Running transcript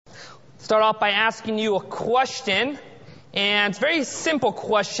start off by asking you a question, and it's a very simple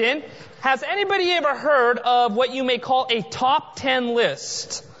question. Has anybody ever heard of what you may call a top 10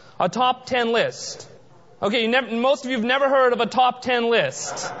 list? A top 10 list. Okay, most of you have never heard of a top 10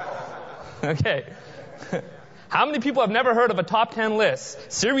 list. Okay. How many people have never heard of a top 10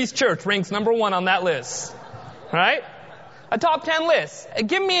 list? Ceres Church ranks number 1 on that list. Right? A top 10 list.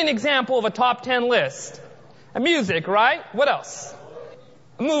 Give me an example of a top 10 list. Music, right? What else?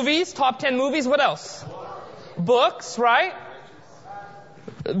 Movies, top 10 movies. What else? Books, right?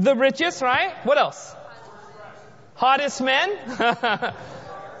 The richest, right? What else? Hottest men.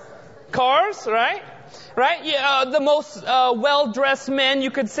 Cars, right? Right? Yeah, the most well-dressed men, you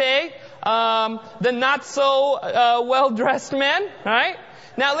could say. The not so well-dressed men, right?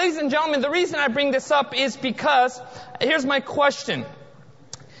 Now, ladies and gentlemen, the reason I bring this up is because, here's my question.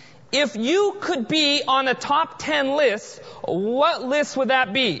 If you could be on a top 10 list, what list would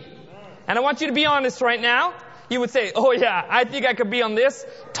that be? And I want you to be honest right now. You would say, oh yeah, I think I could be on this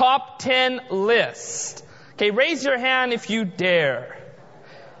top 10 list. Okay, raise your hand if you dare.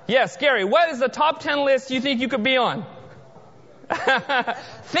 Yes, Gary, what is the top 10 list you think you could be on?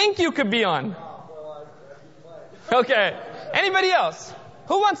 Think you could be on? Okay. Anybody else?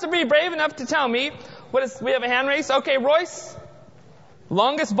 Who wants to be brave enough to tell me? We have a hand raise? Okay, Royce?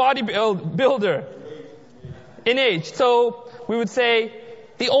 Longest bodybuilder in age. So we would say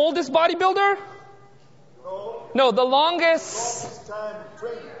the oldest bodybuilder? No, the longest.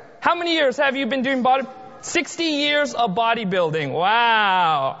 How many years have you been doing 60 years of bodybuilding.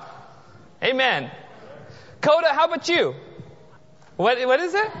 Wow. Amen. Coda, how about you? What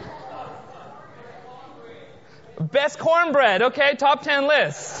is it? Best cornbread. Okay, top 10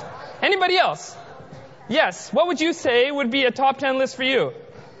 list. Anybody else? Yes. What would you say would be a top 10 list for you?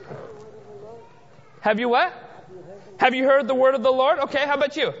 Have you what? Have you heard the word of the Lord? Okay, how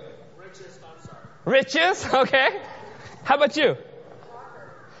about you? Riches, okay. How about you?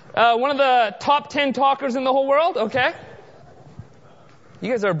 One of the top 10 talkers in the whole world? Okay.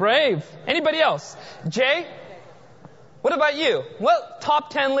 You guys are brave. Anybody else? Jay? What about you? What top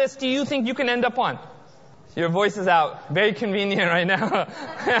 10 list do you think you can end up on? Your voice is out. Very convenient right now.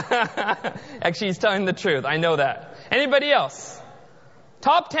 Actually, he's telling the truth. I know that. Anybody else?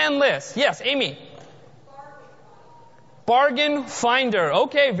 Top 10 list. Yes, Amy. Bargain finder.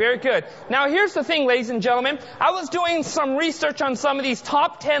 Okay, very good. Now here's the thing, ladies and gentlemen. I was doing some research on some of these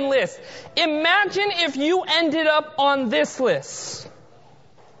top 10 lists. Imagine if you ended up on this list.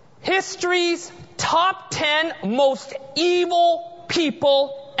 History's top 10 most evil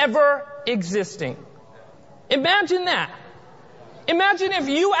people ever existing. Imagine that. Imagine if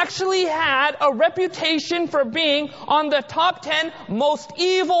you actually had a reputation for being on the top 10 most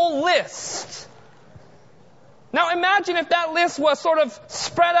evil list. Now imagine if that list was sort of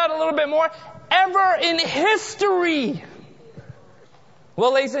spread out a little bit more ever in history.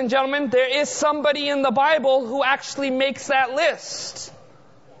 Well, ladies and gentlemen, there is somebody in the Bible who actually makes that list.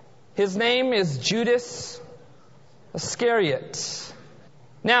 His name is Judas Iscariot.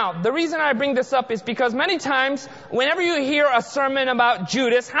 Now, the reason I bring this up is because many times, whenever you hear a sermon about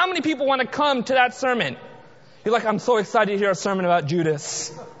Judas, how many people want to come to that sermon? You're like, I'm so excited to hear a sermon about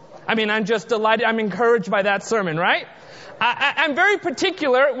Judas. I mean, I'm just delighted. I'm encouraged by that sermon, right? I'm very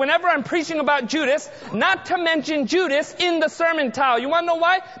particular whenever I'm preaching about Judas, not to mention Judas in the sermon title. You want to know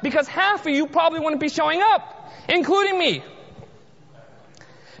why? Because half of you probably wouldn't be showing up, including me.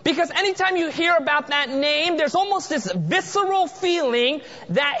 Because anytime you hear about that name, there's almost this visceral feeling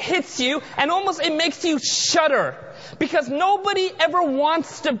that hits you, and almost it makes you shudder. Because nobody ever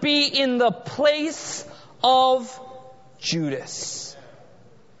wants to be in the place of Judas.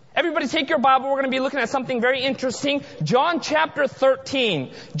 Everybody take your Bible. We're going to be looking at something very interesting. John chapter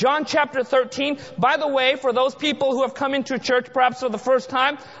 13. John chapter 13. By the way, for those people who have come into church perhaps for the first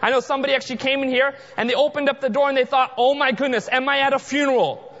time, I know somebody actually came in here and they opened up the door and they thought, oh my goodness, am I at a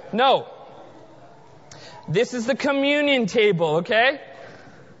funeral? No. This is the communion table, okay?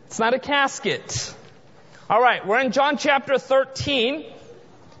 It's not a casket. All right, we're in John chapter 13.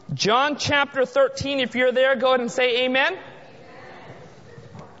 John chapter 13. If you're there, go ahead and say amen.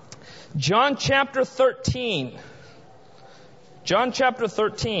 John chapter 13. John chapter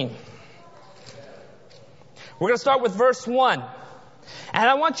 13. We're going to start with verse 1. And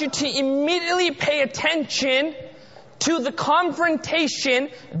I want you to immediately pay attention to the confrontation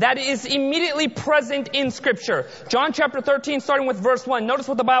that is immediately present in Scripture. John chapter 13, starting with verse 1. Notice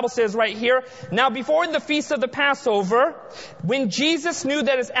what the Bible says right here. Now before the feast of the Passover, when Jesus knew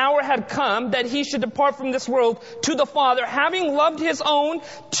that his hour had come, that he should depart from this world to the Father, having loved his own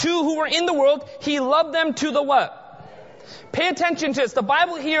two who were in the world, he loved them to the what? Pay attention to this. The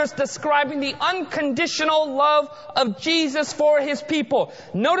Bible here is describing the unconditional love of Jesus for His people.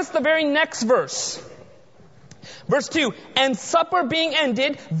 Notice the very next verse. Verse 2, and supper being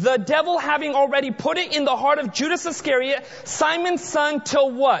ended, the devil having already put it in the heart of Judas Iscariot, Simon's son, to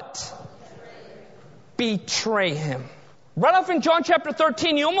what? Betray him. Right off in John chapter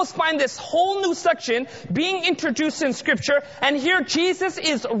 13, you almost find this whole new section being introduced in Scripture. And here Jesus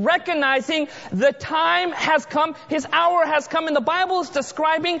is recognizing the time has come, His hour has come. And the Bible is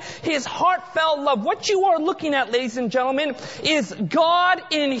describing His heartfelt love. What you are looking at, ladies and gentlemen, is God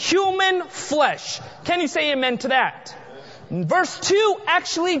in human flesh. Can you say amen to that? Verse 2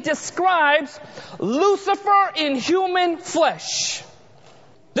 actually describes Lucifer in human flesh.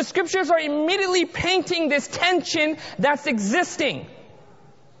 The Scriptures are immediately painting this tension that's existing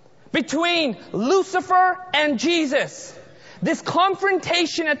between Lucifer and Jesus. This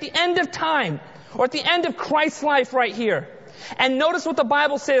confrontation at the end of time, or at the end of Christ's life right here. And notice what the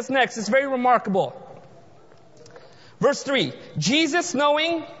Bible says next. It's very remarkable. Verse 3, Jesus,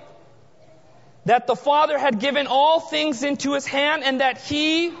 knowing that the Father had given all things into His hand and that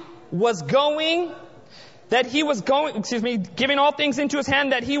He was giving all things into His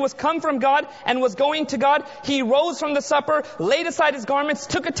hand, that He was come from God and was going to God. He rose from the supper, laid aside His garments,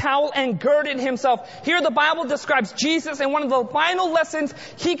 took a towel, and girded Himself. Here the Bible describes Jesus, and one of the final lessons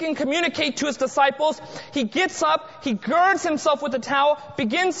He can communicate to His disciples. He gets up, He girds Himself with a towel,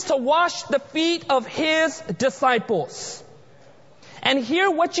 begins to wash the feet of His disciples. And here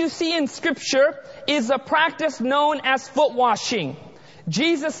what you see in Scripture is a practice known as foot washing.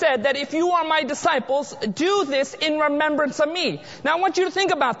 Jesus said that if you are my disciples, do this in remembrance of me. Now I want you to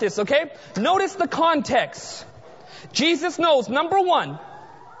think about this, okay? Notice the context. Jesus knows, number one,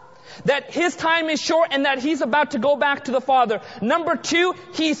 that His time is short and that He's about to go back to the Father. Number two,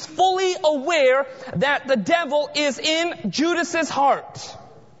 He's fully aware that the devil is in Judas's heart.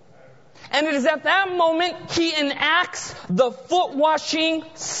 And it is at that moment He enacts the foot washing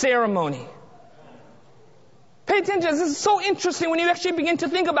ceremony. Pay attention. This is so interesting when you actually begin to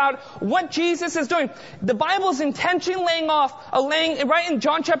think about what Jesus is doing. The Bible's intention laying right in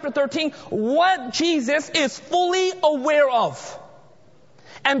John chapter 13, what Jesus is fully aware of.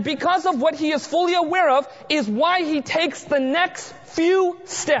 And because of what He is fully aware of is why He takes the next few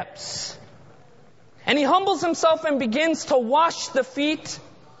steps. And He humbles Himself and begins to wash the feet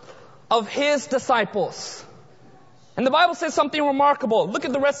of His disciples. And the Bible says something remarkable. Look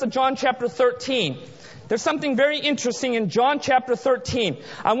at the rest of John chapter 13. There's something very interesting in John chapter 13.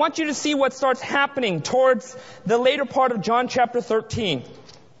 I want you to see what starts happening towards the later part of John chapter 13.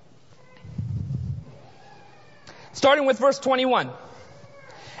 Starting with verse 21.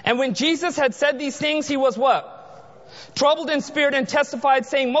 And when Jesus had said these things, He was what? Troubled in spirit, and testified,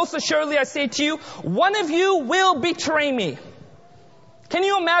 saying, most assuredly I say to you, one of you will betray me. Can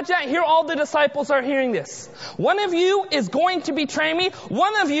you imagine that? Here all the disciples are hearing this. One of you is going to betray me.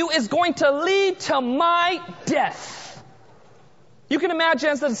 One of you is going to lead to my death. You can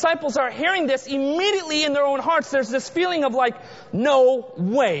imagine as the disciples are hearing this, immediately in their own hearts, there's this feeling of like, no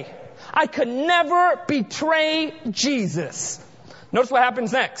way. I could never betray Jesus. Notice what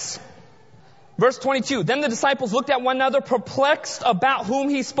happens next. Verse 22, then the disciples looked at one another, perplexed about whom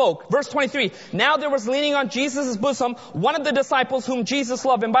He spoke. Verse 23, now there was leaning on Jesus' bosom one of the disciples whom Jesus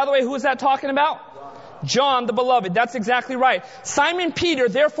loved. And by the way, who is that talking about? John the beloved. That's exactly right. Simon Peter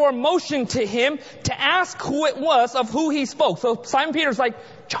therefore motioned to him to ask who it was of who he spoke. So Simon Peter's like,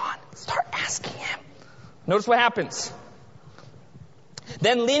 John, start asking him. Notice what happens.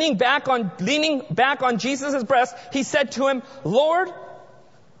 Then leaning back on Jesus' breast, he said to him, Lord,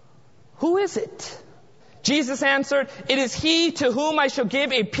 who is it? Jesus answered, it is he to whom I shall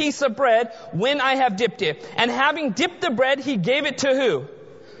give a piece of bread when I have dipped it. And having dipped the bread, He gave it to who?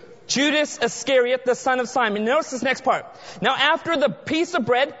 Judas Iscariot, the son of Simon. Notice this next part. Now after the piece of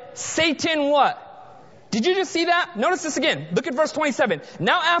bread, Satan what? Did you just see that? Notice this again. Look at verse 27.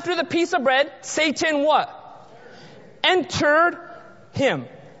 Now after the piece of bread, Satan what? Entered him.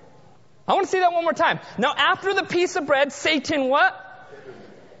 I want to see that one more time. Now after the piece of bread, Satan what?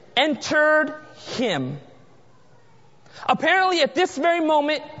 Entered him. Apparently at this very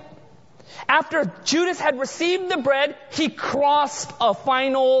moment, after Judas had received the bread, he crossed a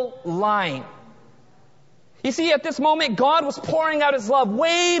final line. You see, at this moment, God was pouring out His love.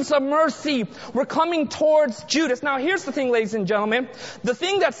 Waves of mercy were coming towards Judas. Now, here's the thing, ladies and gentlemen. The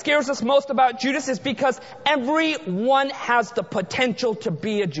thing that scares us most about Judas is because everyone has the potential to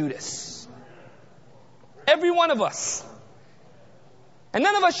be a Judas. Every one of us. And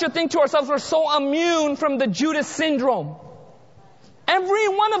none of us should think to ourselves we're so immune from the Judas syndrome. Every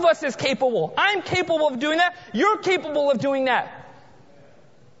one of us is capable. I'm capable of doing that. You're capable of doing that.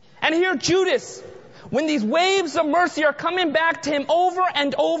 And here Judas, when these waves of mercy are coming back to him over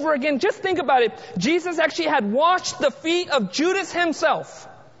and over again, just think about it. Jesus actually had washed the feet of Judas himself,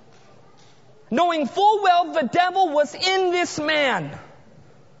 knowing full well the devil was in this man.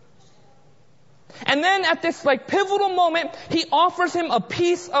 And then at this pivotal moment, he offers him a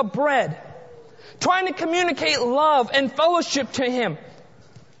piece of bread, trying to communicate love and fellowship to him.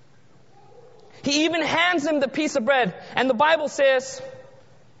 He even hands him the piece of bread. And the Bible says,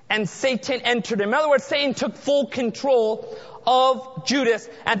 and Satan entered him. In other words, Satan took full control of Judas.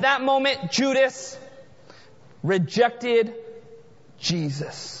 At that moment, Judas rejected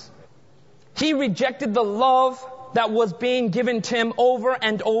Jesus. He rejected the love that was being given to him over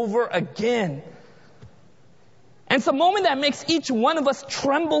and over again. And it's a moment that makes each one of us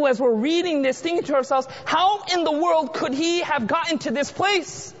tremble as we're reading this, thinking to ourselves, how in the world could he have gotten to this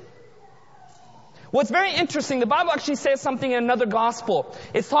place? What's very interesting, the Bible actually says something in another gospel.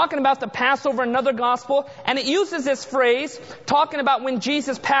 It's talking about the Passover, another gospel, and it uses this phrase, talking about when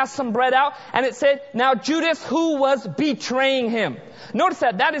Jesus passed some bread out, and it said, now Judas, who was betraying him. Notice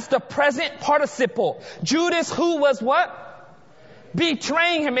that is the present participle. Judas, who was what?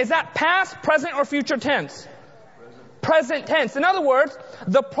 Betraying him. Is that past, present, or future tense? Present tense. In other words,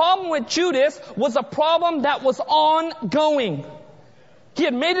 the problem with Judas was a problem that was ongoing. He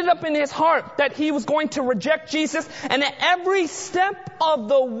had made it up in his heart that he was going to reject Jesus, and at every step of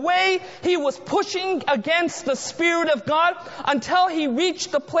the way he was pushing against the Spirit of God until he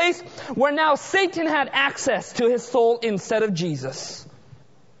reached the place where now Satan had access to his soul instead of Jesus.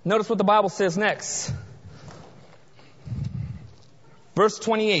 Notice what the Bible says next. Verse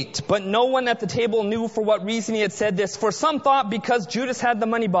 28, but no one at the table knew for what reason he had said this. For some thought because Judas had the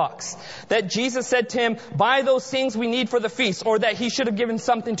money box, that Jesus said to him, buy those things we need for the feast, or that he should have given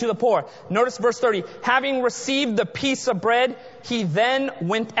something to the poor. Notice verse 30, having received the piece of bread, he then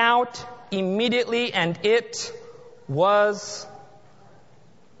went out immediately, and it was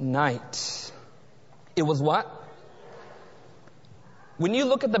night. It was what? When you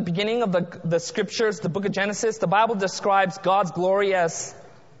look at the beginning of the scriptures, the book of Genesis, the Bible describes God's glory as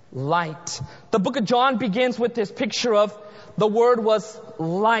light. The book of John begins with this picture of the word was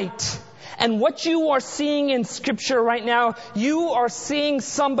light. And what you are seeing in scripture right now, you are seeing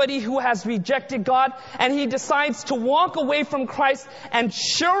somebody who has rejected God, and he decides to walk away from Christ. And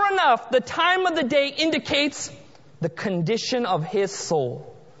sure enough, the time of the day indicates the condition of his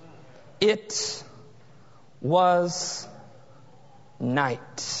soul. It was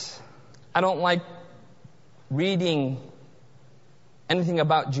night. I don't like reading anything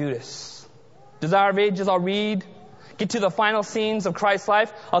about Judas. Desire of Ages, I'll read, get to the final scenes of Christ's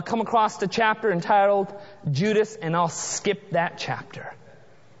life. I'll come across the chapter entitled Judas, and I'll skip that chapter.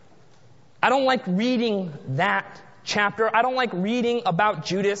 I don't like reading that chapter. I don't like reading about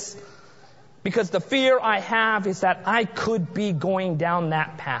Judas, because the fear I have is that I could be going down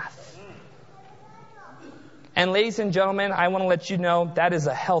that path. And ladies and gentlemen, I want to let you know that is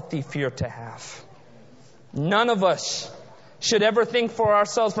a healthy fear to have. None of us should ever think for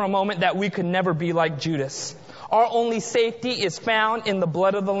ourselves for a moment that we could never be like Judas. Our only safety is found in the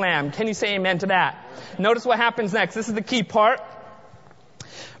blood of the Lamb. Can you say amen to that? Notice what happens next. This is the key part.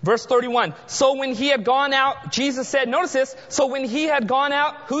 Verse 31. So when he had gone out, Jesus said, notice this. So when he had gone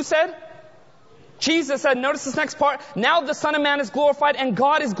out, who said? Jesus said, notice this next part, now the Son of Man is glorified and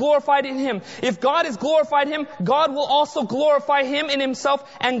God is glorified in him. If God has glorified him, God will also glorify him in himself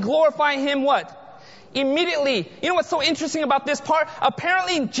and glorify him what? Immediately. You know what's so interesting about this part?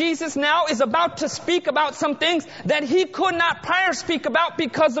 Apparently Jesus now is about to speak about some things that he could not prior speak about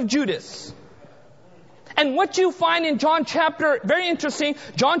because of Judas. And what you find in John chapter, very interesting,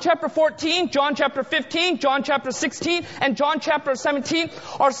 John chapter 14, John chapter 15, John chapter 16, and John chapter 17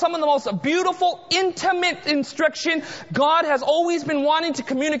 are some of the most beautiful, intimate instruction God has always been wanting to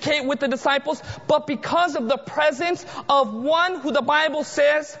communicate with the disciples. But because of the presence of one who the Bible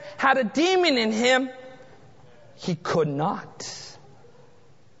says had a demon in him, he could not.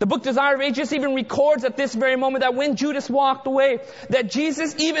 The book Desire of Ages even records at this very moment that when Judas walked away, that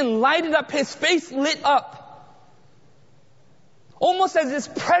Jesus even lighted up, his face lit up. Almost as his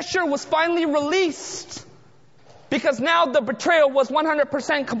pressure was finally released. Because now the betrayal was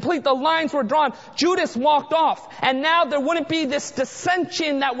 100% complete. The lines were drawn. Judas walked off. And now there wouldn't be this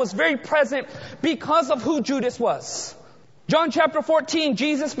dissension that was very present because of who Judas was. John chapter 14,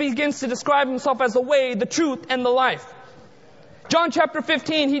 Jesus begins to describe himself as the way, the truth, and the life. John chapter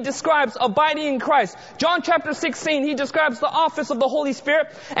 15, he describes abiding in Christ. John chapter 16, he describes the office of the Holy Spirit.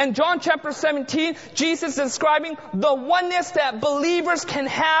 And John chapter 17, Jesus is describing the oneness that believers can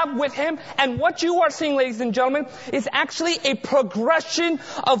have with Him. And what you are seeing, ladies and gentlemen, is actually a progression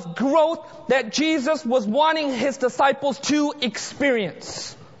of growth that Jesus was wanting His disciples to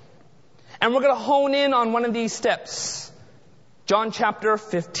experience. And we're going to hone in on one of these steps. John chapter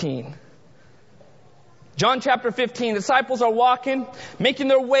 15. John chapter 15, the disciples are walking, making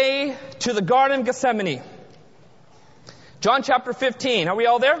their way to the Garden of Gethsemane. John chapter 15, are we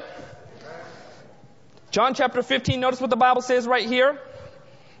all there? John chapter 15, notice what the Bible says right here.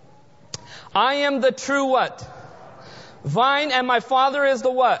 I am the true what? Vine, and my Father is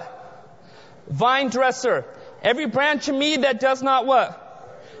the what? Vine dresser. Every branch in me that does not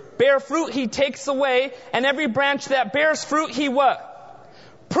what? Bear fruit, He takes away, and every branch that bears fruit, He what?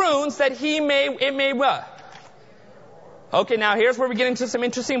 Prunes, that it may what? Okay, now here's where we get into some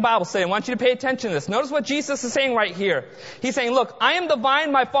interesting Bible study. I want you to pay attention to this. Notice what Jesus is saying right here. He's saying, look, I am the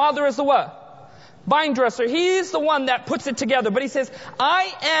vine, my Father is the what? Vine dresser. He's the one that puts it together. But He says,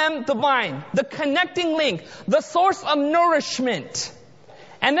 I am the vine, the connecting link, the source of nourishment.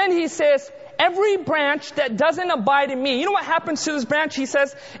 And then He says, every branch that doesn't abide in me. You know what happens to this branch? He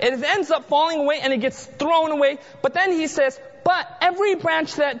says, it ends up falling away and it gets thrown away. But then He says, but every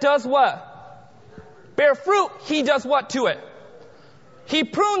branch that does what? Bear fruit, He does what to it? He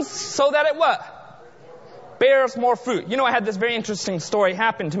prunes so that it what? Bears more fruit. You know, I had this very interesting story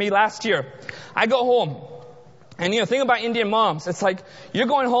happen to me last year. I go home. And think about Indian moms. It's like, you're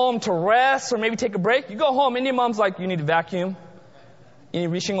going home to rest or maybe take a break. You go home, Indian mom's like, you need to vacuum. You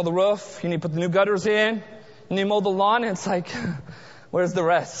need to reshingle the roof. You need to put the new gutters in. You need to mow the lawn. And it's like, where's the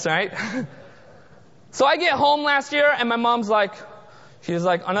rest, right? So I get home last year and my mom's like, she's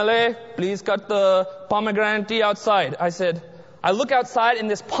like, Anil, please cut the pomegranate tree outside. I look outside in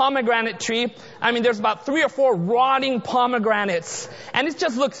this pomegranate tree. There's about 3 or 4 rotting pomegranates. And it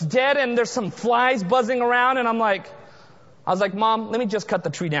just looks dead and there's some flies buzzing around. And I was like, Mom, let me just cut the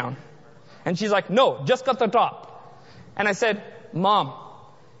tree down. And she's like, no, just cut the top. And I said, Mom,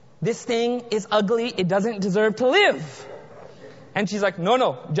 this thing is ugly. It doesn't deserve to live. And she's like,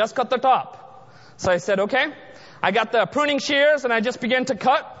 no, just cut the top. So I said, okay. I got the pruning shears and I just began to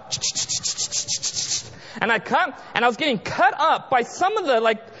cut. And I cut, and I was getting cut up by some of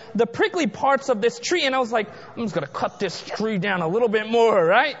the prickly parts of this tree. And I was like, I'm just going to cut this tree down a little bit more,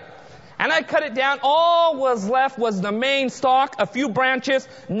 right? And I cut it down. All was left was the main stalk, a few branches,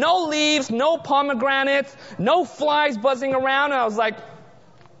 no leaves, no pomegranates, no flies buzzing around. And I was like,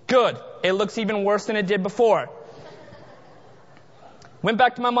 good. It looks even worse than it did before. Went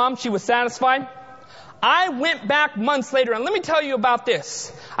back to my mom. She was satisfied. I went back months later, and let me tell you about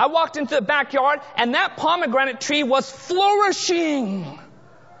this. I walked into the backyard, and that pomegranate tree was flourishing.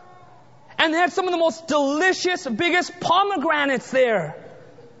 And they had some of the most delicious, biggest pomegranates there.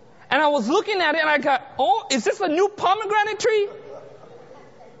 And I was looking at it, and I got, oh, is this a new pomegranate tree?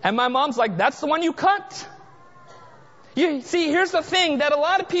 And my mom's like, that's the one you cut? You see, here's the thing that a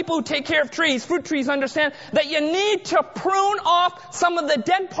lot of people who take care of trees, fruit trees, understand that you need to prune off some of the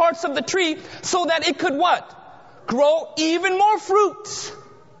dead parts of the tree so that it could what? Grow even more fruit.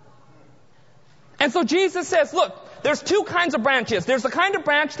 And so Jesus says, look, there's 2 kinds of branches. There's the kind of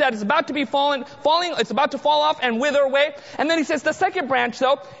branch that is about to be falling, it's about to fall off and wither away. And then He says the second branch,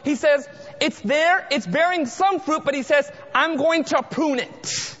 though, He says, it's there, it's bearing some fruit, but He says, I'm going to prune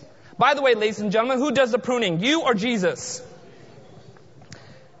it. By the way, ladies and gentlemen, who does the pruning? You or Jesus?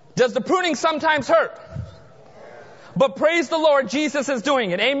 Does the pruning sometimes hurt? But praise the Lord, Jesus is doing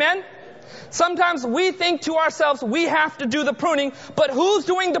it. Amen? Sometimes we think to ourselves, we have to do the pruning. But who's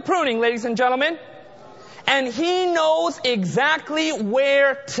doing the pruning, ladies and gentlemen? And He knows exactly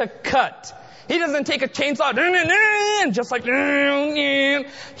where to cut. He doesn't take a chainsaw and just like,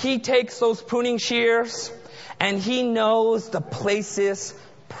 He takes those pruning shears and He knows the places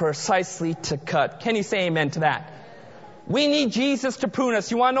precisely to cut. Can you say amen to that? We need Jesus to prune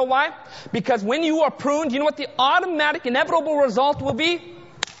us. You want to know why? Because when you are pruned, you know what the automatic, inevitable result will be?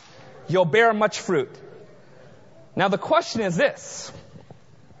 You'll bear much fruit. Now the question is this.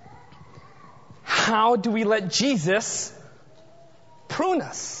 How do we let Jesus prune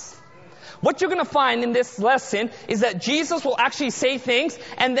us? What you're going to find in this lesson is that Jesus will actually say things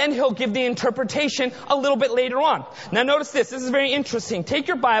and then He'll give the interpretation a little bit later on. Now notice this. This is very interesting. Take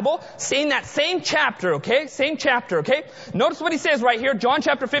your Bible, stay in that same chapter, okay? Same chapter, okay? Notice what He says right here. John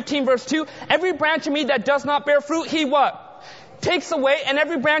chapter 15 verse 2. Every branch in me that does not bear fruit, He what? Takes away. And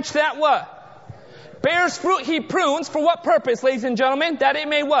every branch that what? Bears fruit, He prunes. For what purpose, ladies and gentlemen? That it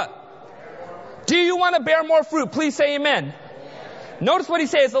may what? Do you want to bear more fruit? Please say amen. Notice what he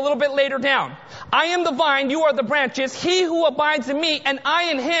says a little bit later down. I am the vine, you are the branches. He who abides in me and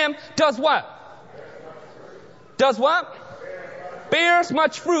I in him does what? Does what? Bears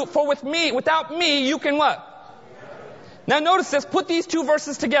much fruit. For without me, you can what? Now notice this. Put these two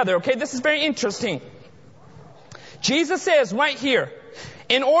verses together, okay? This is very interesting. Jesus says right here,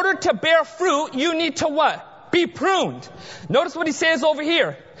 in order to bear fruit, you need to what? Be pruned. Notice what he says over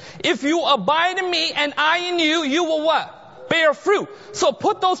here. If you abide in me and I in you, you will what? Bear fruit. So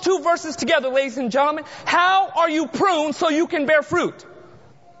put those two verses together, ladies and gentlemen. How are you pruned so you can bear fruit?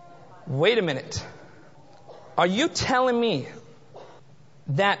 Wait a minute. Are you telling me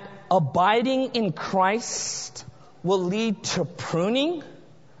that abiding in Christ will lead to pruning,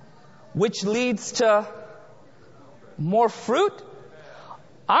 which leads to more fruit?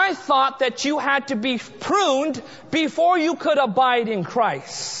 I thought that you had to be pruned before you could abide in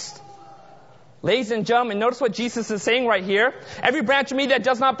Christ. Ladies and gentlemen, notice what Jesus is saying right here. Every branch of me that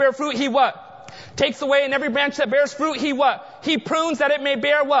does not bear fruit, he what? Takes away, and every branch that bears fruit, he what? He prunes that it may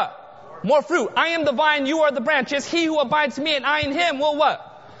bear what? More fruit. I am the vine, you are the branches. He who abides in me and I in him will what?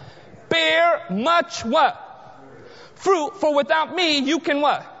 Bear much what? Fruit, for without me, you can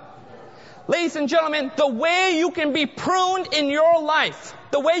what? Ladies and gentlemen, the way you can be pruned in your life,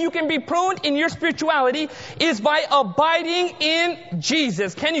 the way you can be pruned in your spirituality is by abiding in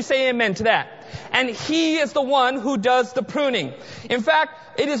Jesus. Can you say amen to that? And He is the one who does the pruning. In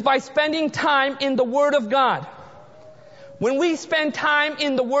fact, it is by spending time in the Word of God. When we spend time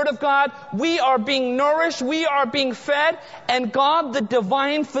in the Word of God, we are being nourished, we are being fed, and God, the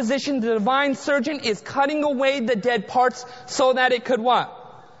divine physician, the divine surgeon, is cutting away the dead parts so that it could what?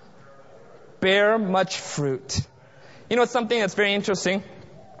 Bear much fruit. You know, something that's very interesting.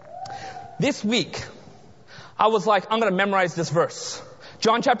 This week, I was like, I'm going to memorize this verse.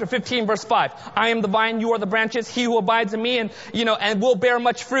 John chapter 15, verse 5. I am the vine, you are the branches. He who abides in me and will bear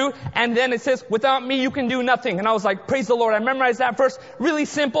much fruit. And then it says, without me, you can do nothing. And I was like, praise the Lord. I memorized that verse. Really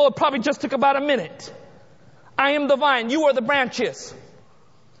simple. It probably just took about a minute. I am the vine, you are the branches.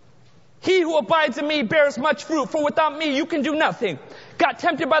 He who abides in me bears much fruit. For without me, you can do nothing. Got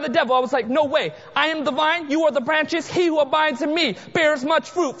tempted by the devil. I was like, no way. I am the vine, you are the branches. He who abides in me bears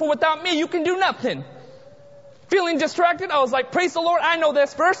much fruit. For without me, you can do nothing. Feeling distracted, I was like, praise the Lord, I know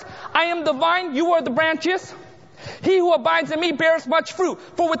this verse. I am the vine, you are the branches. He who abides in me bears much fruit.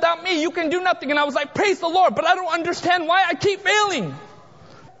 For without me, you can do nothing. And I was like, praise the Lord, but I don't understand why I keep failing.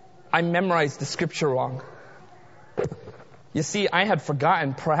 I memorized the scripture wrong. You see, I had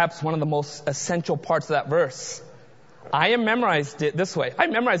forgotten perhaps one of the most essential parts of that verse. I memorized it this way. I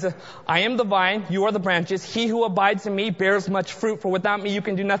memorized it. I am the vine, you are the branches. He who abides in me bears much fruit, for without me you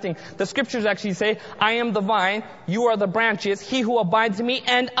can do nothing. The scriptures actually say, I am the vine, you are the branches. He who abides in me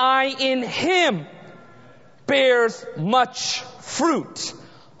and I in him bears much fruit.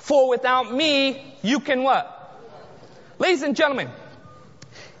 For without me you can what? Ladies and gentlemen,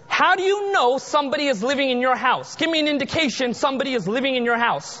 how do you know somebody is living in your house? Give me an indication somebody is living in your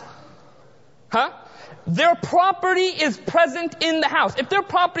house. Huh? Their property is present in the house. If their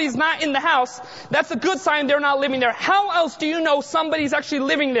property is not in the house, that's a good sign they're not living there. How else do you know somebody's actually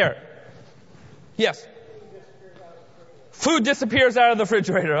living there? Yes. Food disappears out of the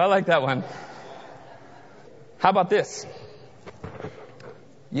refrigerator. I like that one. How about this?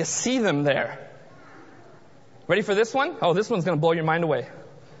 You see them there. Ready for this one? Oh, this one's going to blow your mind away.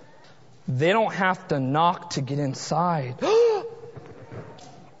 They don't have to knock to get inside.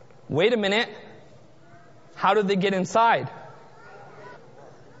 Wait a minute. How did they get inside?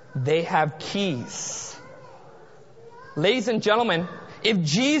 They have keys. Ladies and gentlemen, if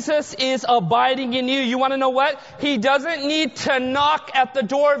Jesus is abiding in you, you want to know what? He doesn't need to knock at the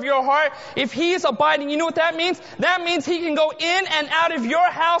door of your heart. If He is abiding, you know what that means? That means He can go in and out of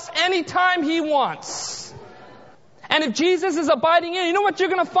your house anytime He wants. And if Jesus is abiding in you, you know what you're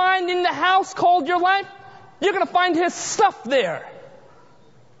going to find in the house called your life? You're going to find His stuff there.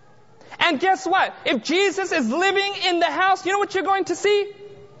 And guess what? If Jesus is living in the house, you know what you're going to see?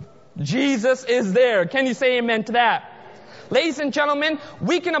 Jesus is there. Can you say amen to that? Ladies and gentlemen,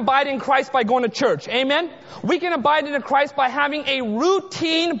 we can abide in Christ by going to church. Amen? We can abide in Christ by having a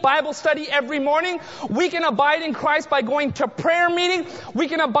routine Bible study every morning. We can abide in Christ by going to prayer meeting. We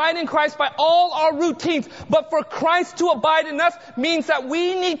can abide in Christ by all our routines. But for Christ to abide in us means that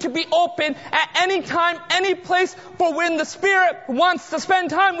we need to be open at any time, any place, for when the Spirit wants to spend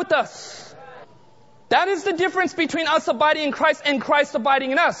time with us. That is the difference between us abiding in Christ and Christ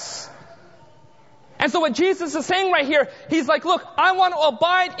abiding in us. And so what Jesus is saying right here, He's like, look, I want to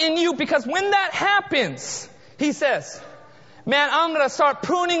abide in you, because when that happens, He says, Man, I'm going to start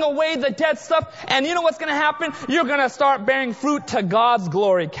pruning away the dead stuff. And you know what's going to happen? You're going to start bearing fruit to God's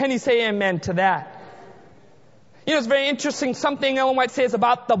glory. Can you say amen to that? You know, it's very interesting. Something Ellen White says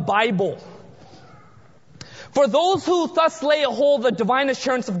about the Bible. For those who thus lay a hold of the divine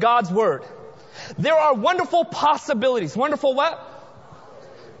assurance of God's Word, there are wonderful possibilities. Wonderful what?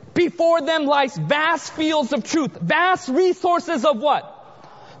 Before them lies vast fields of truth. Vast resources of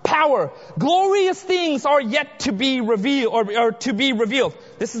what? Power. Glorious things are yet to be revealed, or to be revealed.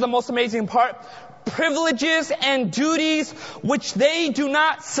 This is the most amazing part. Privileges and duties which they do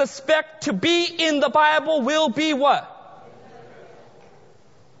not suspect to be in the Bible will be what?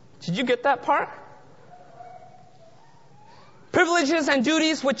 Did you get that part? Privileges and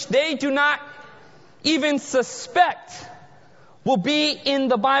duties which they do not even suspect will be in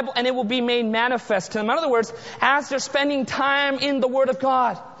the Bible, and it will be made manifest to them. In other words, as they're spending time in the Word of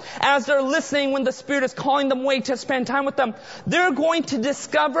God, as they're listening when the Spirit is calling them away to spend time with them, they're going to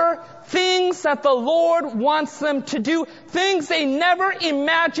discover things that the Lord wants them to do, things they never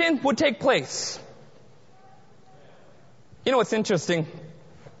imagined would take place. You know what's interesting?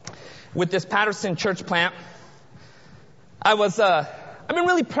 With this Patterson church plant, I've been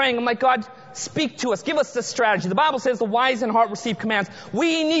really praying. I'm like, God, speak to us. Give us the strategy. The Bible says the wise in heart receive commands.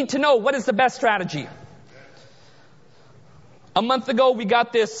 We need to know what is the best strategy. A month ago, we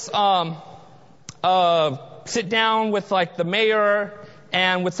got this sit down with like the mayor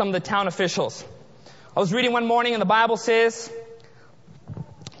and with some of the town officials. I was reading one morning and the Bible says,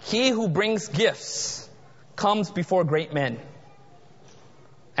 he who brings gifts comes before great men.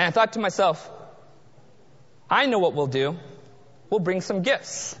 And I thought to myself, I know what we'll do. We'll bring some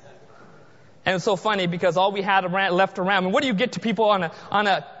gifts. And it's so funny because all we had left around, and what do you get to people on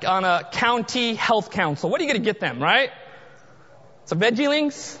a county health council? What are you going to get them, right? Some veggie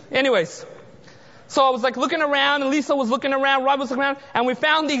links? Anyways. So I was like looking around, and Lisa was looking around, Rob was looking around, and we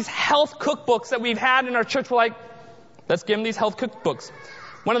found these health cookbooks that we've had in our church. We're like, let's give them these health cookbooks.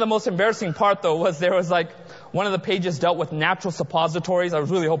 One of the most embarrassing part though was there was like, one of the pages dealt with natural suppositories. I was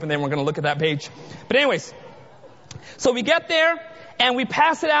really hoping they weren't going to look at that page. But anyways. So we get there, and we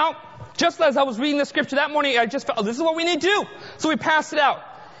pass it out. Just as I was reading the scripture that morning, I just felt, oh, this is what we need to do. So we passed it out.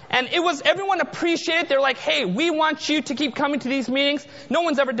 And everyone appreciated it. They're like, hey, we want you to keep coming to these meetings. No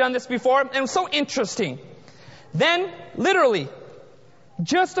one's ever done this before. And it was so interesting. Then, literally,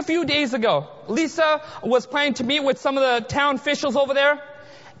 just a few days ago, Lisa was planning to meet with some of the town officials over there.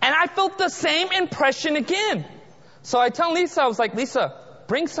 And I felt the same impression again. So I tell Lisa, I was like, Lisa,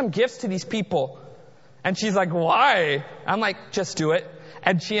 bring some gifts to these people. And she's like, why? I'm like, just do it.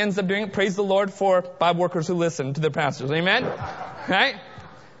 And she ends up doing it. Praise the Lord for Bible workers who listen to their pastors. Amen? Right?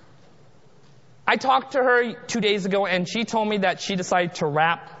 I talked to her 2 days ago, and she told me that she decided to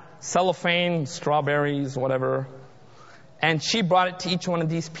wrap cellophane, strawberries, whatever. And she brought it to each one of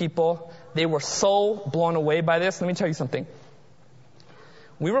these people. They were so blown away by this. Let me tell you something.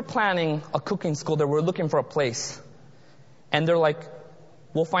 We were planning a cooking school there. We were looking for a place. And they're like,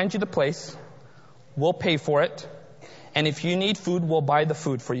 we'll find you the place. We'll pay for it. And if you need food, we'll buy the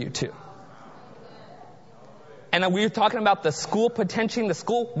food for you too. And we were talking about the school, potentially the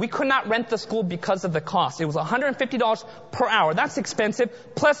school. We could not rent the school because of the cost. It was $150 per hour. That's expensive.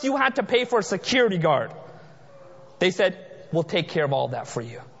 Plus you had to pay for a security guard. They said, we'll take care of all that for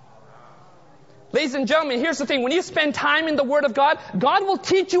you. Ladies and gentlemen, here's the thing. When you spend time in the Word of God, God will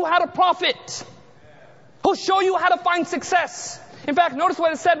teach you how to profit. He'll show you how to find success. In fact, notice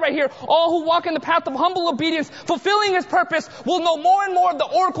what it said right here. All who walk in the path of humble obedience, fulfilling His purpose, will know more and more of the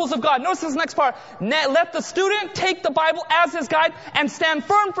oracles of God. Notice this next part. Let the student take the Bible as his guide and stand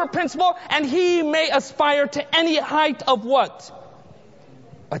firm for principle, and he may aspire to any height of what?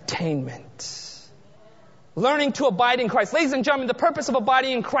 Attainment. Learning to abide in Christ. Ladies and gentlemen, the purpose of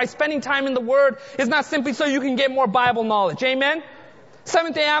abiding in Christ, spending time in the Word, is not simply so you can get more Bible knowledge. Amen?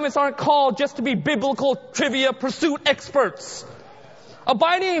 Seventh-day Adventists aren't called just to be biblical trivia pursuit experts.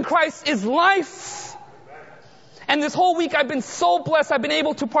 Abiding in Christ is life. And this whole week I've been so blessed. I've been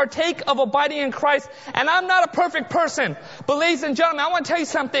able to partake of abiding in Christ. And I'm not a perfect person. But ladies and gentlemen, I want to tell you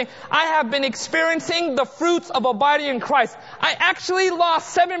something. I have been experiencing the fruits of abiding in Christ. I actually lost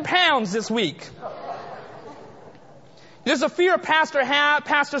 7 pounds this week. There's a fear pastors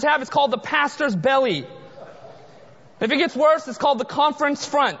have. It's called the pastor's belly. If it gets worse, it's called the conference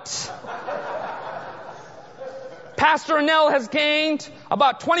front. Pastor Anil has gained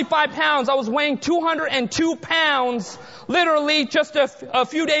about 25 pounds. I was weighing 202 pounds literally just a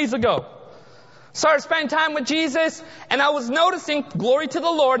few days ago. Started spending time with Jesus, and I was noticing, glory to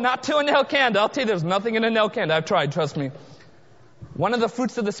the Lord, not to Anil Kanda. I'll tell you, there's nothing in Anil Kanda. I've tried, trust me. One of the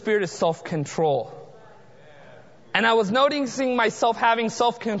fruits of the Spirit is self-control. And I was noticing myself having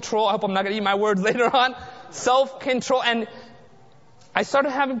self-control. I hope I'm not going to eat my words later on. Self-control. And I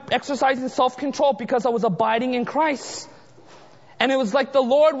started exercising self-control because I was abiding in Christ. And it was like the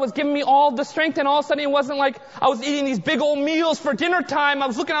Lord was giving me all the strength, and all of a sudden it wasn't like I was eating these big old meals for dinner time. I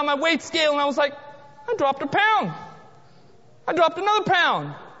was looking at my weight scale and I was like, I dropped a pound. I dropped another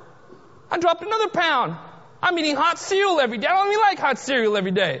pound. I dropped another pound. I'm eating hot cereal every day. I don't even like hot cereal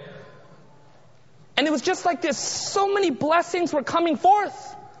every day. And it was just like this. So many blessings were coming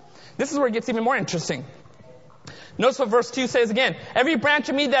forth. This is where it gets even more interesting. Notice what verse 2 says again. Every branch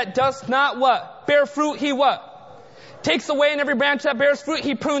of me that does not what? Bear fruit, he what? Takes away, and every branch that bears fruit,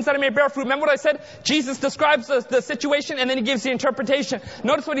 he prunes that it may bear fruit. Remember what I said? Jesus describes the situation and then he gives the interpretation.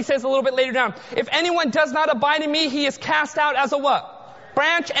 Notice what he says a little bit later down. If anyone does not abide in me, he is cast out as a what?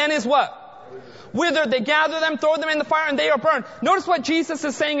 Branch, and is what? Withered. They gather them, throw them in the fire, and they are burned. Notice what Jesus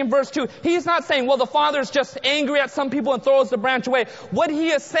is saying in verse 2. He's not saying, well, the Father's just angry at some people and throws the branch away. What he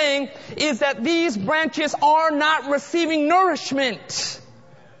is saying is that these branches are not receiving nourishment.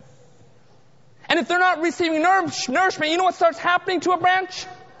 And if they're not receiving nourishment, you know what starts happening to a branch?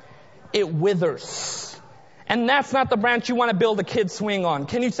 It withers. And that's not the branch you want to build a kid's swing on.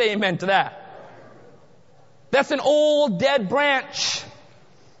 Can you say amen to that? That's an old, dead branch.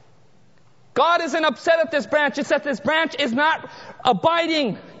 God isn't upset at this branch. It's that this branch is not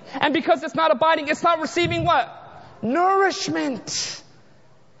abiding. And because it's not abiding, it's not receiving what? Nourishment.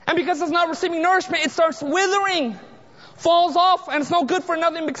 And because it's not receiving nourishment, it starts withering. Falls off, and it's no good for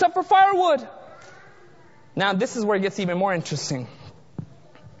nothing except for firewood. Now, this is where it gets even more interesting.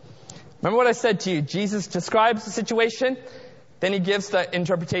 Remember what I said to you? Jesus describes the situation, then he gives the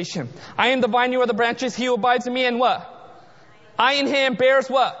interpretation. I am the vine, you are the branches. He who abides in me, and what? I in him bears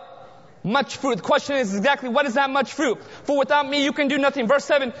what? Much fruit. The question is exactly, what is that much fruit? For without me you can do nothing. Verse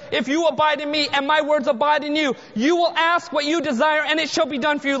 7, if you abide in me and my words abide in you, you will ask what you desire and it shall be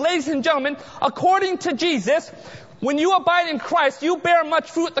done for you. Ladies and gentlemen, according to Jesus, when you abide in Christ, you bear much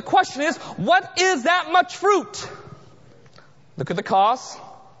fruit. The question is, what is that much fruit? Look at the cause.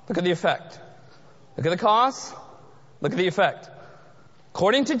 Look at the effect. Look at the cause. Look at the effect.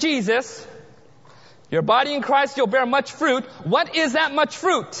 According to Jesus, you're abiding in Christ, you'll bear much fruit. What is that much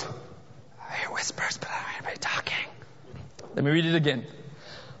fruit? I hear whispers, but I don't hear anybody talking. Let me read it again.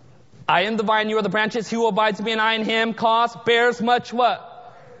 I am the vine, you are the branches. He who abides in me and I in him, cause, bears much what?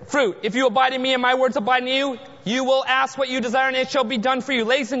 Fruit. If you abide in me and my words abide in you, you will ask what you desire and it shall be done for you.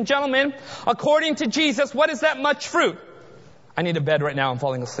 Ladies and gentlemen, according to Jesus, what is that much fruit? I need a bed right now. I'm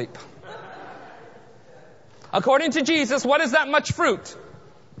falling asleep. According to Jesus, what is that much fruit?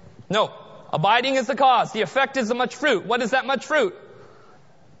 No. Abiding is the cause. The effect is the much fruit. What is that much fruit?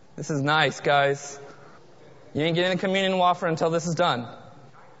 This is nice, guys. You ain't getting the communion wafer until this is done.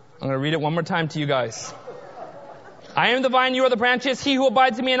 I'm going to read it one more time to you guys. I am the vine, you are the branches. He who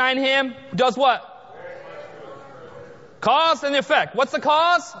abides in me and I in him does what? Cause and the effect. What's the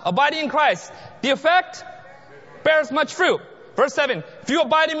cause? Abiding in Christ. The effect? Bears much fruit. Verse 7. If you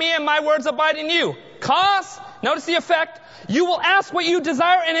abide in me and my words abide in you. Cause, notice the effect. You will ask what you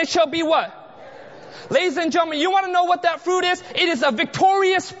desire and it shall be what? Ladies and gentlemen, you want to know what that fruit is? It is a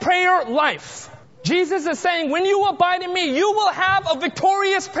victorious prayer life. Jesus is saying, when you abide in me, you will have a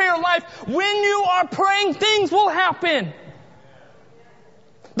victorious prayer life. When you are praying, things will happen.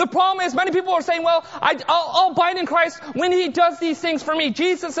 The problem is, many people are saying, well, I'll abide in Christ when he does these things for me.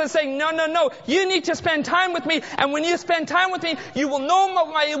 Jesus is saying, no. You need to spend time with me. And when you spend time with me, you will know what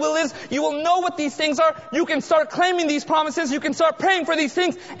my will is. You will know what these things are. You can start claiming these promises. You can start praying for these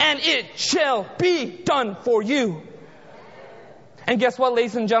things. And it shall be done for you. And guess what,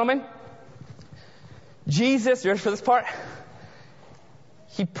 ladies and gentlemen? Jesus, you ready for this part?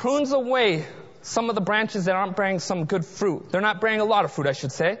 He prunes away some of the branches that aren't bearing some good fruit. They're not bearing a lot of fruit, I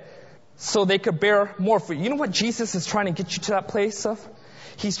should say. So they could bear more fruit. You know what Jesus is trying to get you to that place of?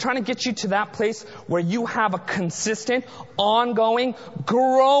 He's trying to get you to that place where you have a consistent, ongoing,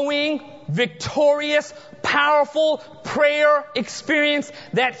 growing, victorious, powerful prayer experience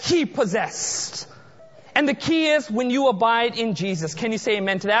that he possessed. And the key is when you abide in Jesus. Can you say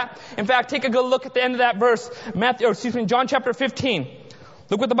amen to that? In fact, take a good look at the end of that verse. John chapter 15.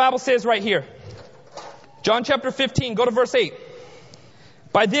 Look what the Bible says right here. John chapter 15, go to verse 8.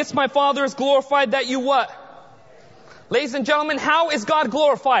 By this my Father is glorified that you what? Ladies and gentlemen, how is God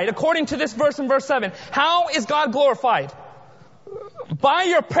glorified? According to this verse in verse 7. How is God glorified? By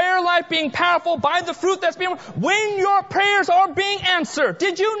your prayer life being powerful, by the fruit that's being... When your prayers are being answered.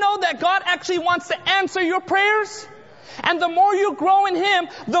 Did you know that God actually wants to answer your prayers? And the more you grow in him,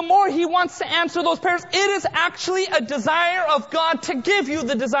 the more he wants to answer those prayers. It is actually a desire of God to give you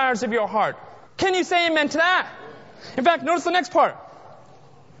the desires of your heart. Can you say amen to that? In fact, notice the next part.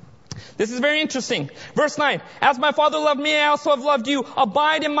 This is very interesting. Verse 9, as my Father loved me, I also have loved you.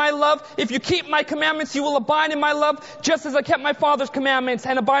 Abide in my love. If you keep my commandments, you will abide in my love, just as I kept my Father's commandments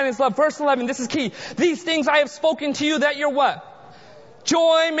and abide in his love. Verse 11, this is key. These things I have spoken to you, that your what?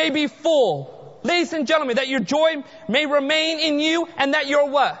 Joy may be full. Ladies and gentlemen, that your joy may remain in you, and that your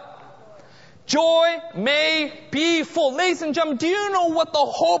what? Joy may be full. Ladies and gentlemen, do you know what the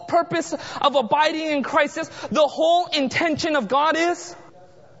whole purpose of abiding in Christ is? The whole intention of God is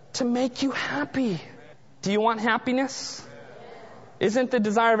to make you happy. Do you want happiness? Isn't the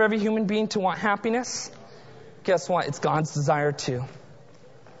desire of every human being to want happiness? Guess what? It's God's desire too.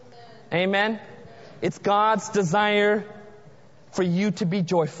 Amen? It's God's desire for you to be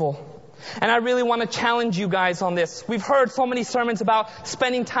joyful. And I really want to challenge you guys on this. We've heard so many sermons about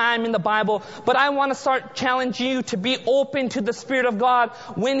spending time in the Bible, but I want to start challenging you to be open to the Spirit of God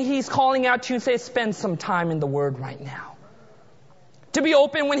when He's calling out to you and say, spend some time in the Word right now. To be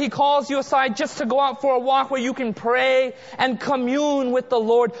open when He calls you aside just to go out for a walk where you can pray and commune with the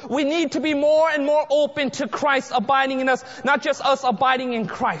Lord. We need to be more and more open to Christ abiding in us, not just us abiding in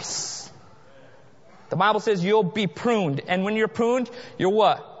Christ. The Bible says you'll be pruned. And when you're pruned, you're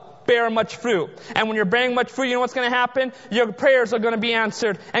what? Bear much fruit. And when you're bearing much fruit, you know what's going to happen? Your prayers are going to be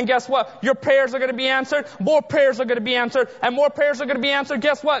answered. And guess what? Your prayers are going to be answered. More prayers are going to be answered. And more prayers are going to be answered.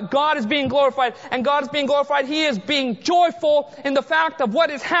 Guess what? God is being glorified. And God is being glorified. He is being joyful in the fact of what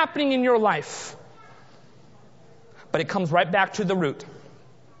is happening in your life. But it comes right back to the root.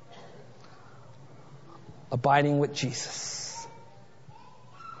 Abiding with Jesus.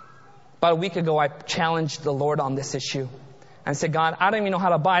 About a week ago, I challenged the Lord on this issue. And said, God, I don't even know how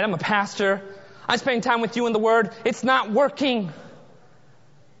to abide. I'm a pastor. I'm spending time with you in the Word. It's not working.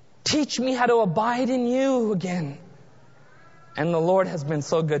 Teach me how to abide in you again. And the Lord has been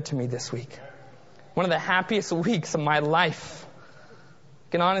so good to me this week. One of the happiest weeks of my life.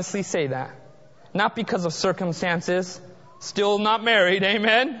 I can honestly say that. Not because of circumstances. Still not married,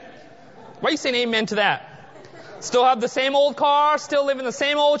 amen? Why are you saying amen to that? Still have the same old car. Still live in the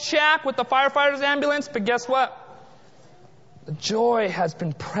same old shack with the firefighter's ambulance. But guess what? The joy has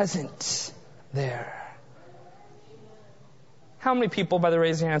been present there. How many people, by the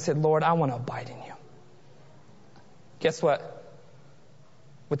raising hand, said, Lord, I want to abide in you? Guess what?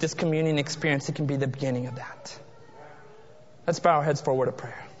 With this communion experience, it can be the beginning of that. Let's bow our heads for a word of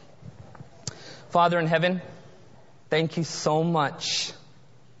prayer. Father in heaven, thank you so much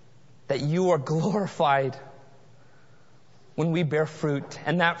that you are glorified when we bear fruit.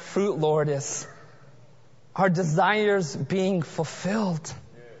 And that fruit, Lord, is our desires being fulfilled.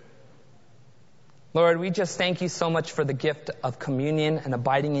 Lord, we just thank you so much for the gift of communion and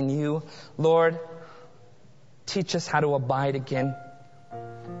abiding in you. Lord, teach us how to abide again.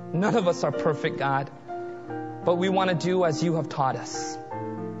 None of us are perfect, God, but we want to do as you have taught us.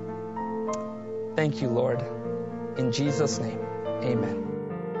 Thank you, Lord. In Jesus' name, amen.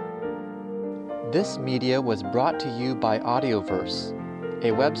 This media was brought to you by Audioverse,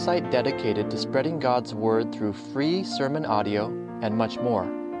 a website dedicated to spreading God's Word through free sermon audio and much more.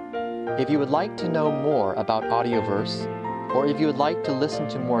 If you would like to know more about Audioverse, or if you would like to listen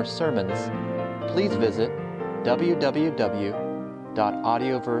to more sermons, please visit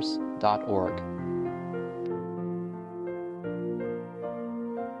www.audioverse.org.